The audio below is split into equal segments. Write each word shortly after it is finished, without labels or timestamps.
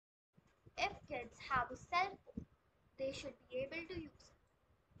kids have a cell phone, they should be able to use it.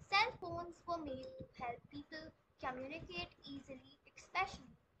 Cell phones were made to help people communicate easily,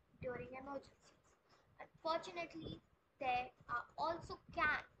 especially during emergencies. Unfortunately, there are also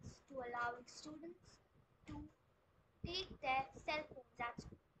cans to allowing students to take their cell phones at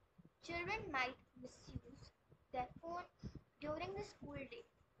school. Children might misuse their phone during the school day.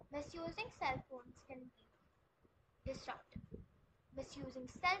 Misusing cell phones can be disruptive. Misusing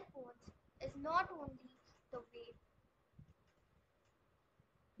cell phones is not only the way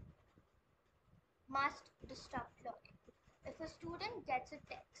must disrupt learning. If a student gets a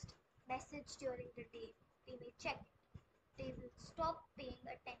text message during the day, they may check it. They will stop paying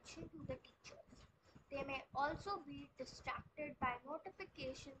attention to the teachers. They may also be distracted by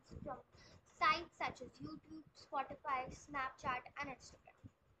notifications from sites such as YouTube, Spotify, Snapchat, and Instagram.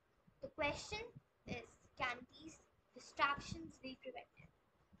 The question is, can these distractions be prevented?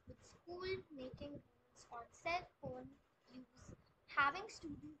 With school making rules on cell phone use, having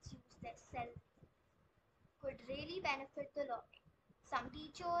students use their cell could really benefit the learning. Some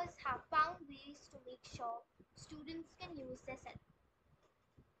teachers have found ways to make sure students can use their cell phone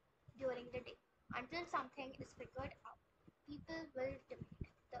during the day. Until something is figured out, people will debate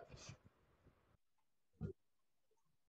the issue.